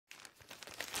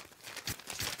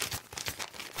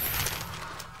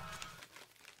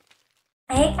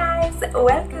Hey guys,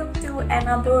 welcome to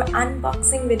another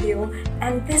unboxing video,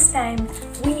 and this time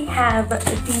we have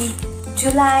the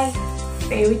July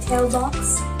fairy tale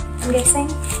box, I'm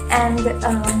guessing, and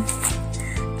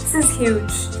this is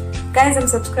huge. Guys, I'm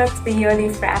subscribed to the yearly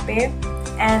Frappe,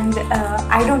 and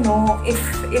I don't know if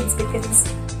it's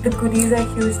because the goodies are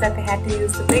huge that they had to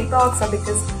use the big box, or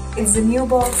because it's a new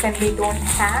box and they don't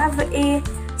have a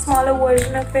smaller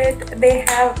version of it.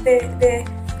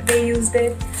 They used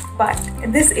it, but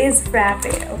this is Frappe.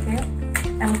 Okay,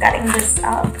 I'm cutting this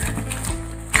up,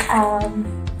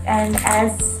 and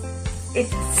as it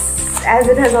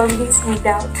has already sneaked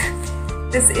out,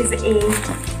 this is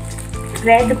a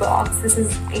red box. This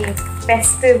is a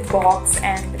festive box,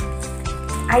 and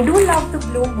I do love the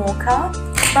blue mocha,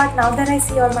 but now that I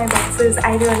see all my boxes,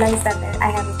 I realize that I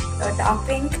have a dark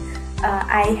pink,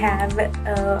 I have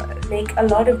like a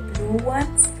lot of blue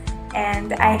ones,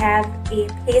 and I have a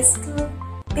pastel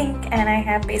pink, and I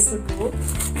have pastel blue.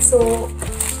 So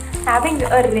having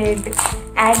a red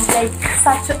adds like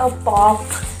such a pop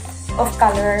of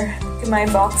color to my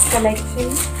box collection.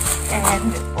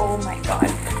 And oh my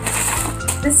god,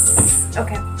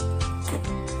 okay,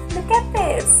 look at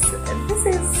this. This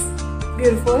is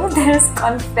beautiful. There's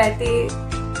confetti.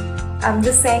 I'm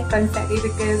just saying confetti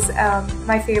because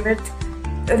my favorite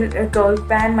girl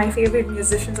band, my favorite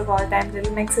musicians of all time,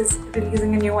 Little Mix, is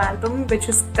releasing a new album which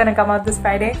is gonna come out this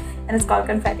Friday, and it's called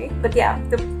Confetti. But yeah,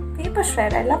 the paper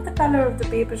shred, I love the color of the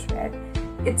paper shred.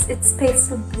 It's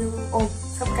pastel blue or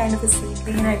some kind of a sea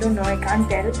green, I don't know, I can't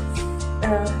tell.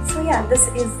 So yeah, this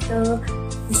is the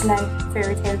July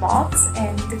fairy tale box,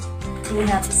 and we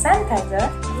have the sanitizer.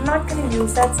 I'm not gonna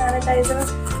use that sanitizer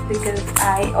because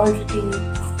I already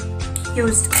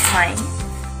used mine.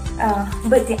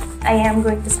 But yeah, I am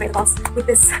going to spray the box with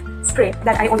this spray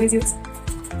that I always use.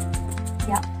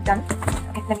 Yeah, done.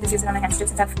 Okay, let me just use it on my hands too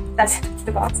since I've touched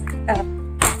the box.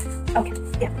 Okay,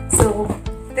 yeah, so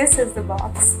this is the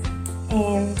box,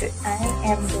 and I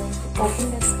am going to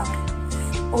open this up.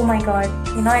 Oh my god,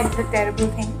 you know, I did a terrible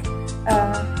thing.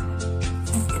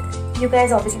 You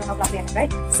guys obviously know how clumsy I am,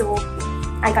 right? So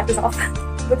I cut this off.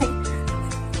 Good thing.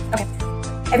 Okay,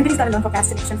 everybody's gotta learn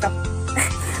procrastination from.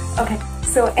 Okay,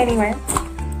 so anyway,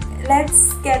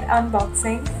 let's get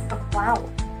unboxing. Oh, wow,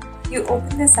 you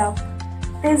open this up.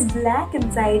 There's black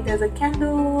inside. There's a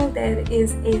candle. There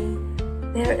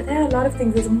are a lot of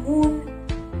things. There's a moon.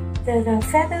 There are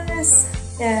feathers.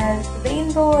 There's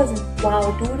rainbows and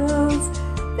wow doodles.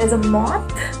 There's a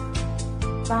moth.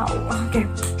 Wow. Okay.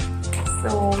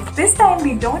 So this time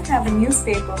we don't have a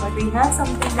newspaper, but we have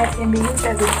something that can be used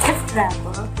as a gift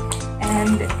wrapper.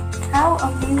 And how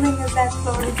amazing is that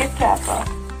floral gift wrapper?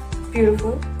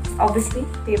 Beautiful. Obviously,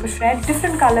 paper shred.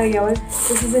 Different color, y'all.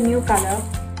 This is a new color.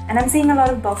 And I'm seeing a lot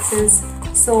of boxes.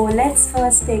 So let's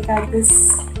first take out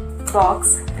this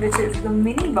box, which is the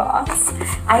mini box.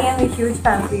 I am a huge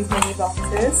fan of these mini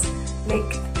boxes.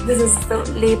 Like, this is the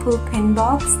label pin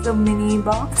box, the mini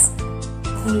box.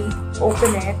 We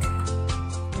open it,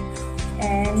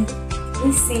 and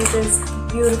we see this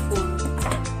beautiful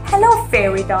 "Hello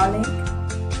fairy darling,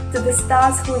 to the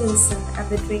stars who listen and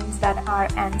the dreams that are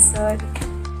answered."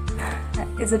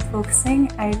 Is it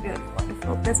focusing? I really want to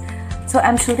focus. So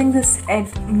I'm shooting this at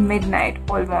midnight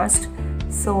almost,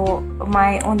 so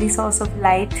my only source of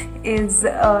light is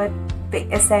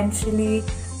essentially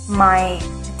my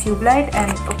tube light.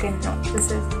 And okay, no,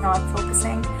 this is not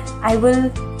focusing. I will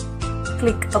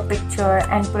click a picture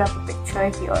and put up a picture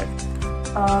here.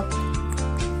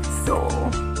 So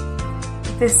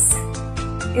this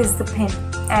is the pin,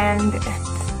 and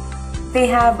they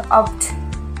have upped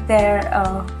their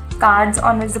cards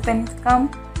on which the pins come,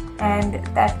 and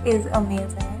that is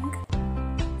amazing.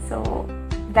 So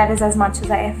that is as much as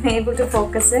I am able to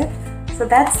focus it. So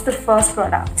that's the first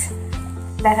product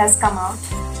that has come out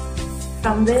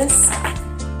from this.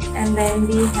 And then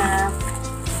we have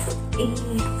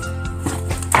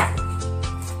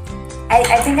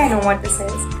I think I know what this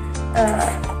is.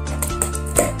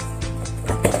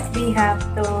 We have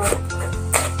the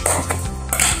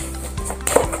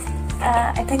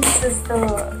I think this is the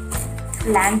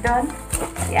lantern.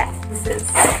 Yeah, this is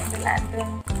the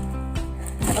lantern.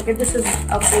 Okay, this is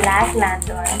a black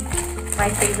lantern. My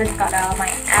favorite color.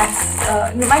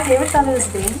 My favorite color is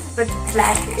green, but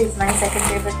black is my second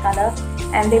favorite color.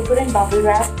 And they put in bubble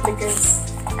wrap because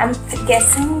I'm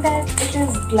guessing that it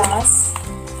is glass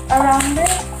around it.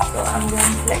 So I'm going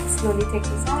to like slowly take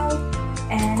this out,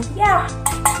 and yeah.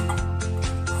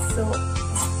 So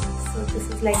this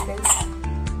is like this.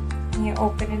 And you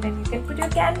open it and you can put your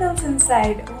candles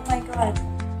inside. Oh my god,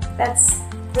 that's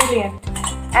brilliant.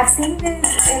 I've seen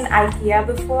this in IKEA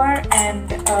before,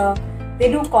 and They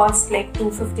do cost like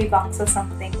 $250 or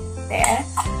something there.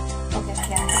 Okay,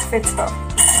 yeah, it fits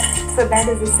perfectly. So that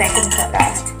is the second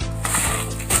product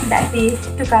that we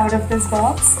took out of this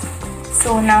box.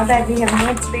 So now that we have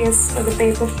made space for the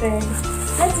paper thread,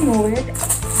 let's move it.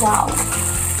 Wow.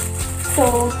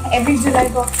 So every July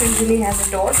box usually has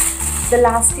a tote. The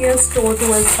last year's tote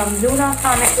was from Lunar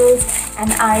Chronicles,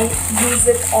 and I use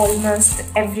it almost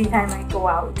every time I go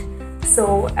out.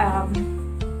 So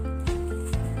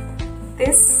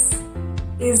this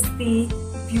is the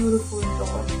beautiful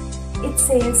tote. It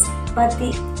says, "But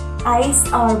the eyes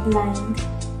are blind.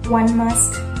 One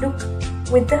must look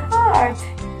with the heart."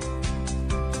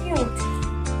 Cute.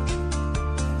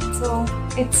 So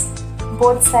it's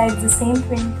both sides the same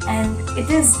print, and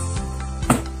it is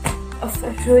of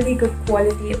a really good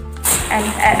quality, and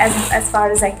as far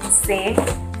as I can say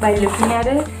by looking at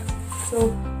it.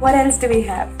 So what else do we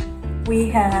have? We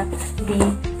have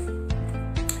the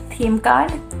theme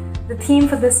card. The theme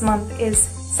for this month is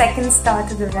 "Second Star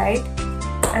to the Right."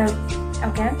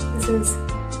 Okay, this is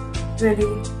really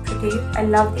pretty. I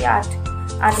love the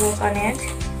artwork on it.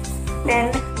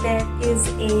 Then there is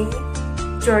a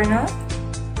journal.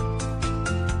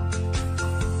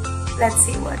 Let's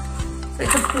see what. So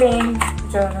it's a plain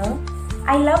journal.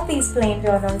 I love these plain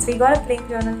journals. We got a plain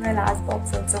journal in the last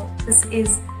box also. This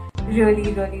is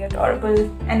really, really adorable,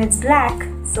 and it's black.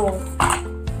 So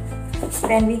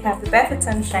then we have the Barefoot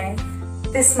Sunshine.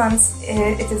 This month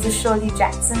it is the Shirley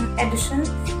Jackson edition,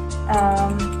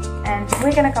 and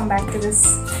we're gonna come back to this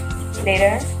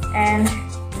later. And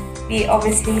we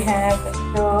obviously have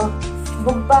the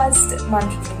Book Bust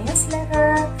monthly newsletter,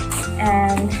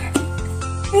 and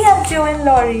we have Joe and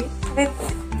Laurie with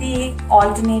the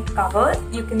alternate cover.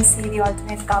 You can see the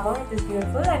alternate cover. It is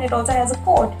beautiful, and it also has a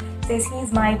quote. It says,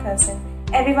 "He's my person.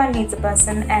 Everyone needs a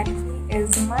person, and he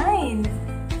is mine."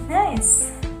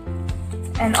 Nice.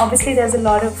 And obviously there's a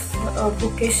lot of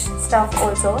bookish stuff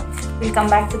also. We'll come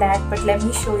back to that, but let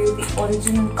me show you the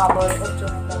original cover of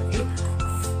Joe and Laurie.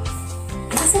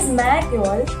 This is matte,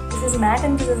 y'all. This is matte,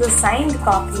 and this is a signed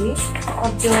copy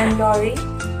of Joe and Laurie.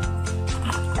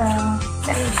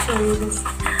 Let me show you this.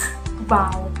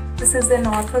 Wow, this is an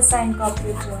author signed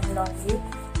copy of Joe and Laurie,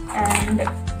 and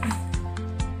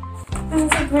this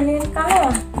is a brilliant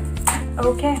color.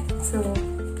 Okay, so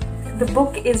the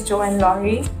book is Joe and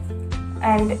Laurie,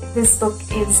 and this book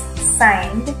is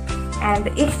signed, and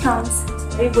it comes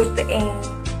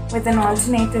with an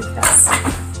alternative dust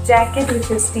jacket, which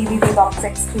is DVD box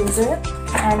exclusive,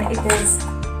 and it is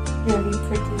really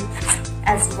pretty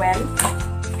as well.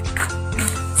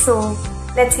 So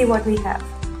let's see what we have.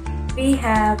 We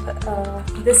have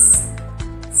this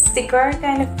sticker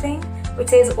kind of thing, which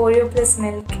says Oreo plus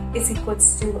milk is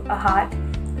equals to a heart.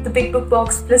 The big book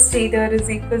box plus reader is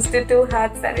equals to 2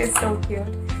 hearts. That is so cute.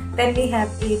 Then we have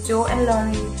a Joe and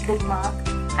Laurie bookmark.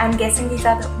 I'm guessing these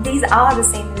are the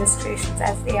same illustrations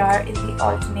as they are in the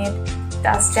alternate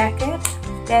dust jacket.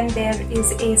 Then there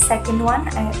is a second one.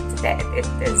 It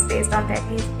is based on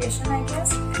Deadly Education, I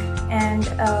guess. And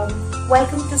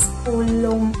welcome to school,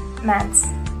 romance.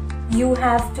 You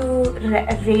have to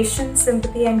ration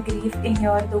sympathy and grief in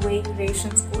here the way you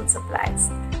ration school supplies.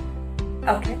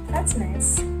 Okay, that's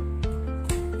nice.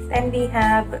 Then we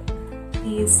have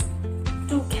these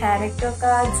 2 character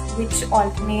cards which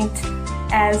alternate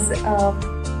as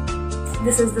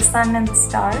this is the sun and the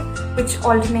star, which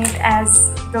alternate as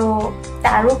the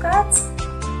tarot cards.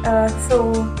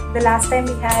 So the last time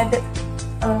we had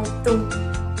the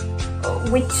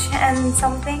witch and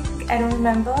something, I don't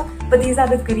remember, but these are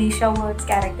the Grisha words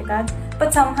character cards,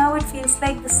 but somehow it feels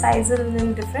like the size is a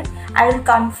little different. I will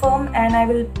confirm and I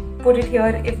will put it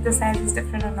here if the size is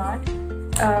different or not.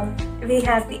 We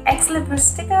have the Excalibur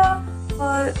sticker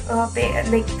for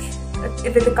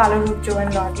with the color of Joe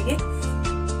and Laurie,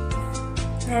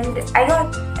 and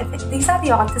I think these are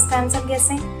the author stamps, I'm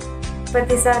guessing, but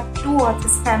these are 2 author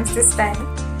stamps this time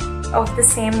of the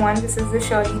same one. This is the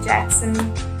Shirley Jackson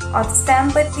author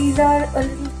stamp, but these are a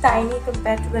little tiny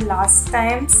compared to the last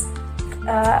times.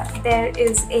 There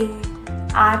is a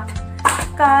art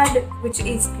card which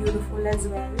is beautiful as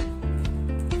well,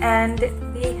 and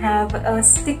we have a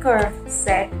sticker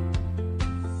set,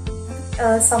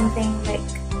 something like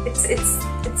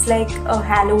it's like a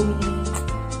Halloween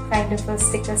kind of a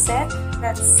sticker set.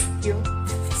 That's cute.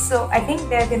 So I think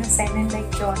they're gonna send in like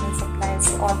journal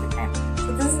supplies all the time.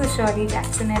 So this is the Shirley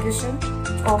Jackson edition.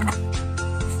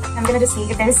 I'm gonna just see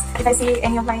if I see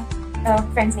any of my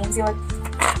friends' names here.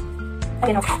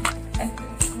 Okay,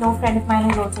 no friend of mine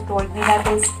has also told me that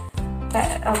is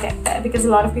okay, because a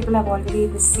lot of people have already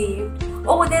received.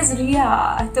 Oh, there's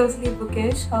Ria, totally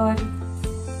bookish. Her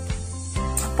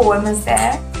poem is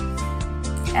there,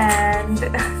 and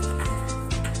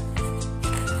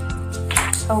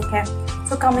okay,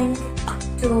 so coming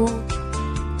to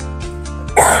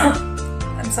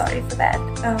I'm sorry for that.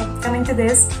 Coming to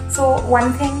this, so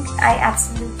one thing I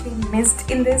absolutely missed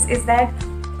in this is that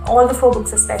all the 4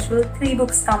 books are special. 3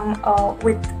 books come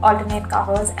with alternate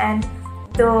covers, and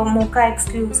the Mocha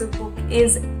exclusive book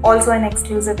is also an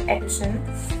exclusive edition.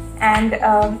 And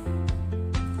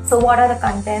so what are the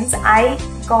contents? I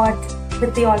got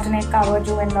with the alternate cover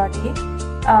Joe and Lottie,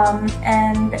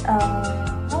 and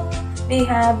we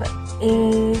have a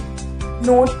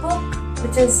notebook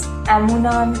which is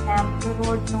Amunan Hamper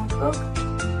Road notebook,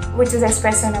 which is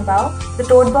espresso and above. The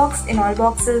tote box in all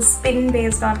boxes, pin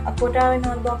based on a quota in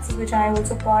all boxes, which I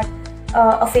also got.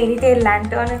 A fairy tale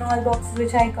lantern in all boxes,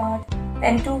 which I got.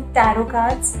 Then 2 tarot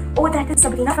cards. Oh, that is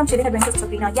Sabrina from Chilling Adventures of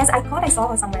Sabrina. Yes, I thought I saw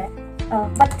her somewhere.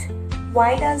 But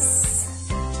why does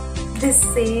this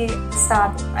say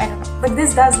Star? I don't know. But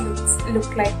this does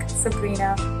look like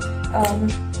Sabrina.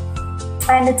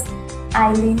 And it's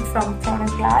Eileen from Throne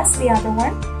of Glass, the other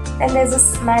one. Then there's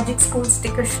this Magic School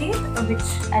sticker sheet, which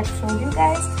I've showed you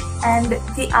guys. And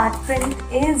the art print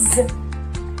is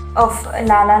of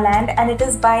La La Land, and it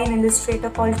is by an illustrator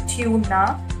called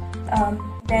Tuna.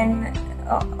 Then,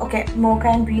 okay, Mocha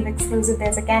and Breathe exclusive,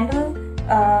 there's a candle.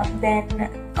 Then,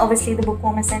 obviously, the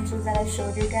bookworm essentials that I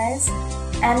showed you guys.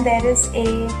 And there is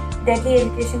a Deadly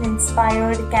Education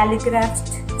inspired calligraphed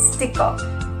sticker.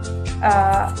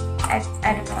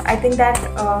 I don't know. I think that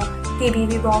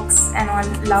TBV box and all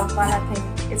Love Wala thing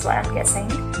is what I'm guessing.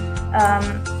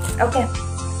 Okay.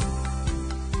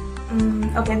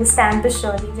 Okay, the stamp is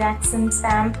Shirley Jackson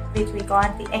stamp, which we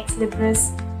got. The Ex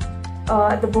Libris,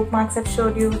 the bookmarks I've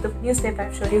showed you, the newspaper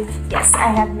I've showed you. Yes, I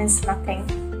have missed nothing.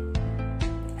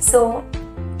 So,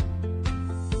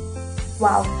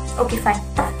 wow. Okay, fine.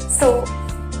 So,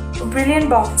 brilliant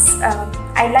box.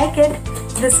 I like it.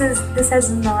 This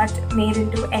has not made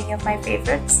into any of my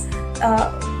favorites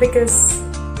because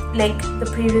like the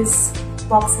previous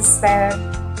boxes were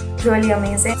really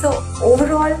amazing. So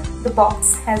overall, the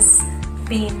box has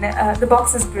been the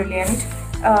box is brilliant.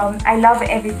 I love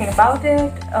everything about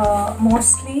it.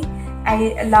 Mostly,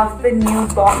 I love the new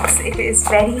box. It is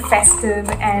very festive,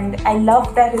 and I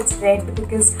love that it's red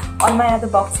because all my other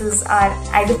boxes are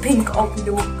either pink or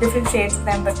blue, different shades of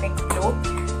them, but pink or blue.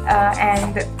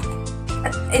 And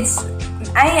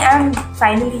I am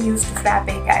finally used to Frappe,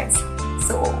 guys.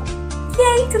 So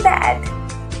yay to that!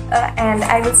 And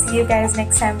I will see you guys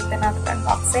next time with another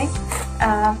unboxing.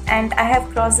 And I have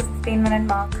crossed the 15-minute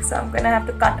mark, so I'm gonna have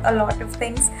to cut a lot of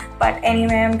things. But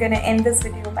anyway, I'm gonna end this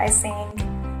video by saying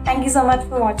thank you so much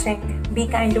for watching. Be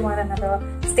kind to one another.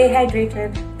 Stay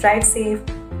hydrated. Drive safe.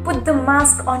 Put the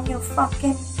mask on your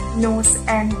fucking nose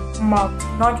and mouth.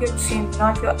 Not your chin,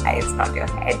 not your eyes, not your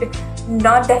head.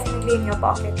 Not definitely in your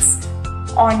pockets.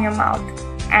 On your mouth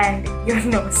and your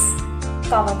nose.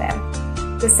 Cover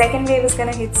them. The second wave is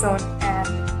gonna hit soon,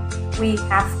 and we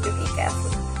have to be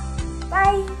careful.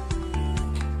 Bye!